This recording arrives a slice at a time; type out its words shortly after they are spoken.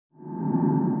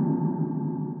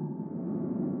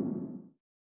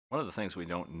One of the things we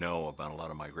don't know about a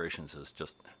lot of migrations is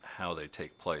just how they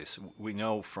take place. We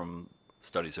know from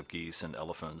studies of geese and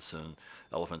elephant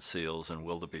seals and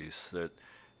wildebeest that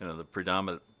the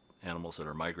predominant animals that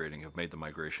are migrating have made the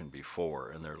migration before,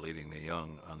 and they're leading the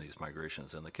young on these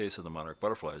migrations. In the case of the monarch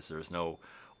butterflies, there's no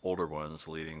older ones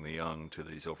leading the young to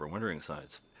these overwintering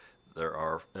sites. There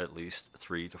are at least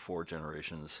 3 to 4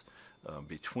 generations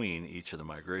between each of the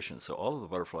migrations. So all of the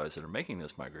butterflies that are making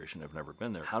this migration have never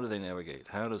been there. How do they navigate?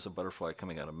 How does a butterfly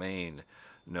coming out of Maine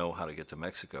know how to get to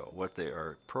Mexico? What they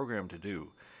are programmed to do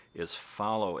is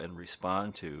follow and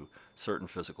respond to certain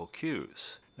physical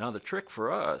cues. Now the trick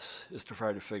for us is to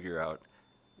try to figure out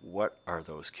what are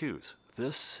those cues.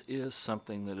 This is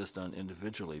something that is done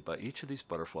individually by each of these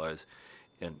butterflies,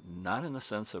 and not in a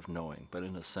sense of knowing, but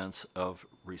in a sense of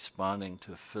responding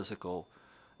to physical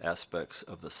aspects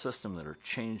of the system that are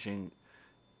changing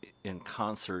in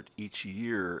concert each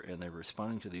year, and they're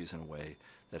responding to these in a way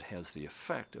that has the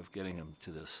effect of getting them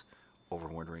to this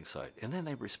overwintering site. And then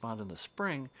they respond in the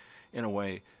spring in a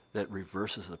way that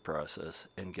reverses the process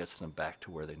and gets them back to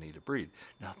where they need to breed.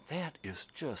 Now that is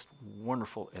just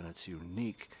wonderful, and it's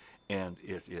unique, and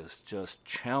it is just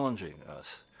challenging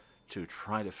us to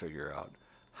try to figure out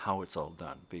how it's all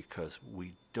done, because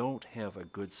we don't have a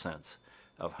good sense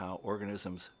of how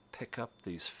organisms pick up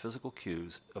these physical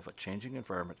cues of a changing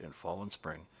environment in fall and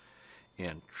spring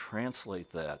and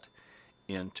translate that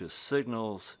into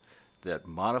signals that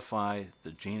modify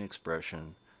the gene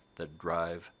expression that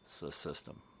drive the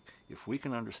system. If we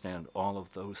can understand all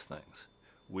of those things,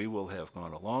 we will have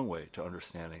gone a long way to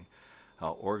understanding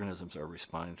how organisms are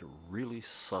responding to really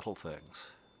subtle things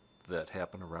that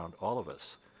happen around all of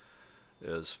us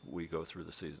as we go through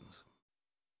the seasons.